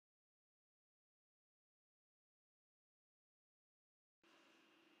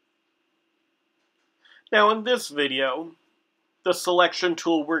Now in this video, the selection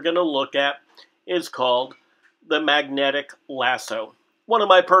tool we're going to look at is called the Magnetic Lasso, one of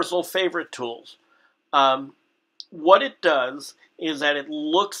my personal favorite tools. What it does is that it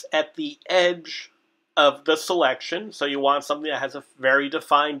looks at the edge of the selection, so you want something that has a very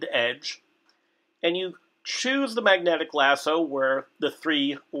defined edge, and you choose the Magnetic Lasso where the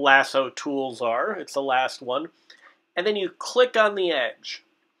three lasso tools are. It's the last one. And then you click on the edge,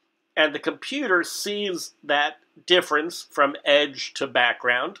 and the computer sees that difference from edge to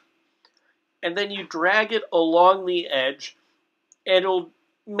background, and then you drag it along the edge, and it'll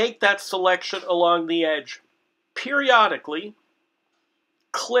make that selection along the edge. Periodically,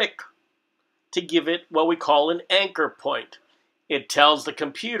 click to give it what we call an anchor point. It tells the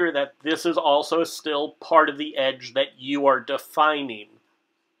computer that this is also still part of the edge that you are defining.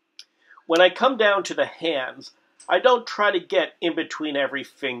 When I come down to the hands, I don't try to get in between every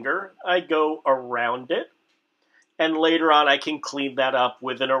finger. I go around it, and later on I can clean that up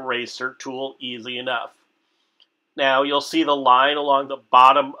with an eraser tool easy enough. Now you'll see the line along the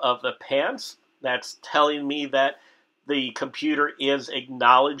bottom of the pants. That's telling me that the computer is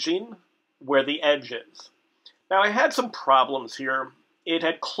acknowledging where the edge is. Now I had some problems here. It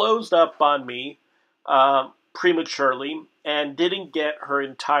had closed up on me prematurely and didn't get her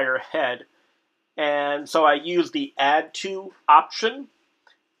entire head. And so I used the Add To option.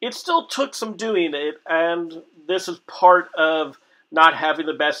 It still took some doing it, and this is part of not having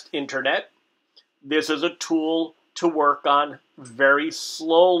the best internet. This is a tool to work on very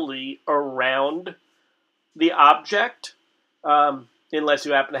slowly around the object, unless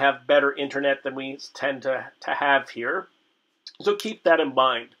you happen to have better internet than we tend to have here. So keep that in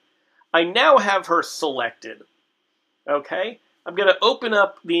mind. I now have her selected. Okay? I'm going to open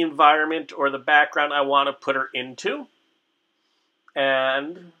up the environment or the background I want to put her into.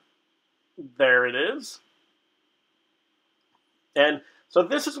 And there it is. And so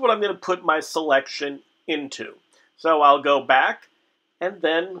this is what I'm going to put my selection into. So I'll go back, and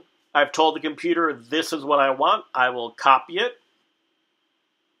then I've told the computer this is what I want. I will copy it.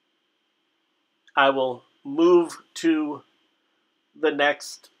 I will move to the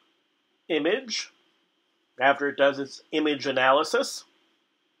next image after it does its image analysis.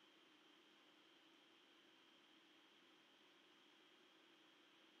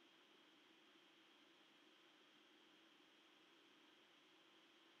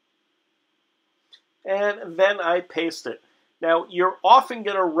 And then I paste it. Now, you're often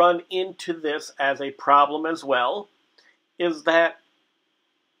going to run into this as a problem as well, is that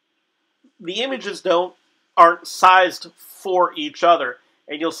the images aren't sized for each other.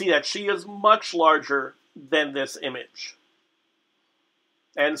 And you'll see that she is much larger than this image.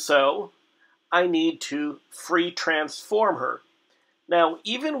 And so I need to free transform her. Now,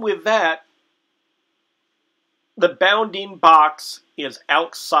 even with that, the bounding box is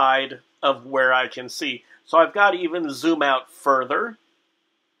outside of where I can see. So I've got to even zoom out further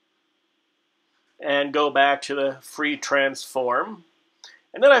and go back to the free transform.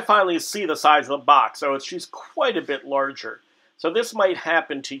 And then I finally see the size of the box. So she's quite a bit larger. So this might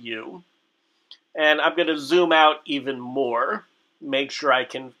happen to you. And I'm going to zoom out even more. Make sure I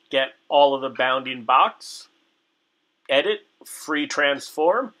can get all of the bounding box. Edit, free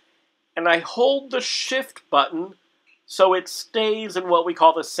transform. And I hold the shift button so it stays in what we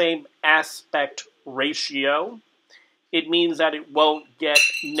call the same aspect ratio. It means that it won't get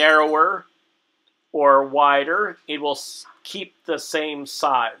narrower or wider. It will keep the same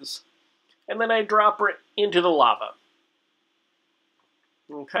size. And then I drop her into the lava.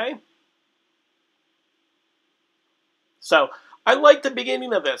 Okay? So, I like the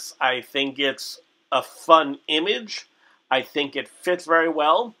beginning of this. I think it's a fun image. I think it fits very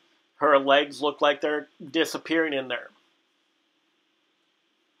well. Her legs look like they're disappearing in there.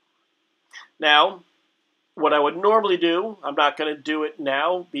 Now, what I would normally do, I'm not going to do it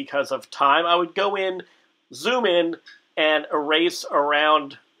now because of time. I would go in, zoom in, and erase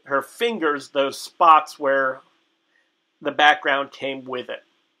around her fingers those spots where the background came with it.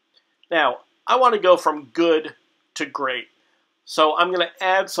 Now, I want to go from good to great. So I'm going to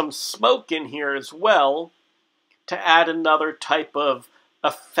add some smoke in here as well to add another type of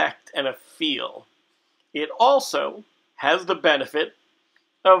effect and a feel. It also has the benefit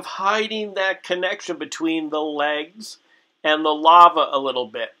of hiding that connection between the legs and the lava a little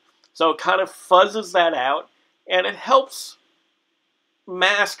bit. So it kind of fuzzes that out, and it helps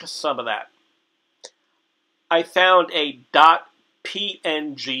mask some of that. I found a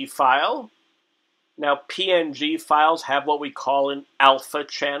 .png file. Now, PNG files have what we call an alpha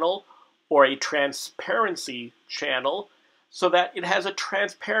channel or a transparency channel. so that it has a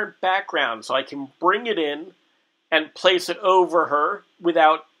transparent background, so I can bring it in and place it over her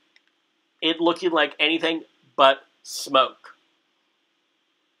without it looking like anything but smoke.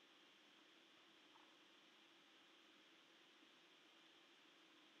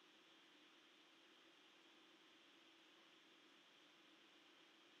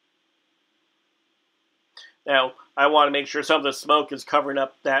 Now, I want to make sure some of the smoke is covering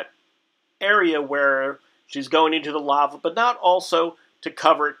up that area where she's going into the lava, but not also to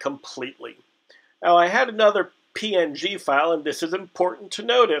cover it completely. Now, I had another PNG file, and this is important to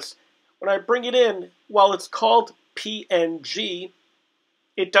notice. When I bring it in, while it's called PNG,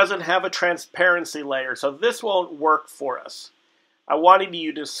 it doesn't have a transparency layer, so this won't work for us. I wanted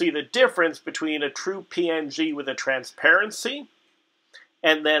you to see the difference between a true PNG with a transparency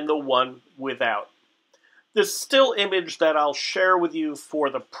and then the one without. This still image that I'll share with you for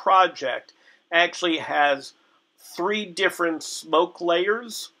the project actually has 3 different smoke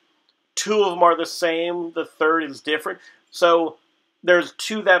layers. 2 of them are the same, the third is different. So there's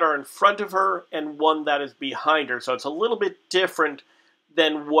 2 that are in front of her and 1 that is behind her. So it's a little bit different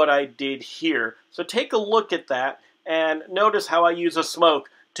than what I did here. So take a look at that and notice how I use a smoke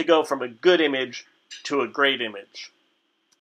to go from a good image to a great image.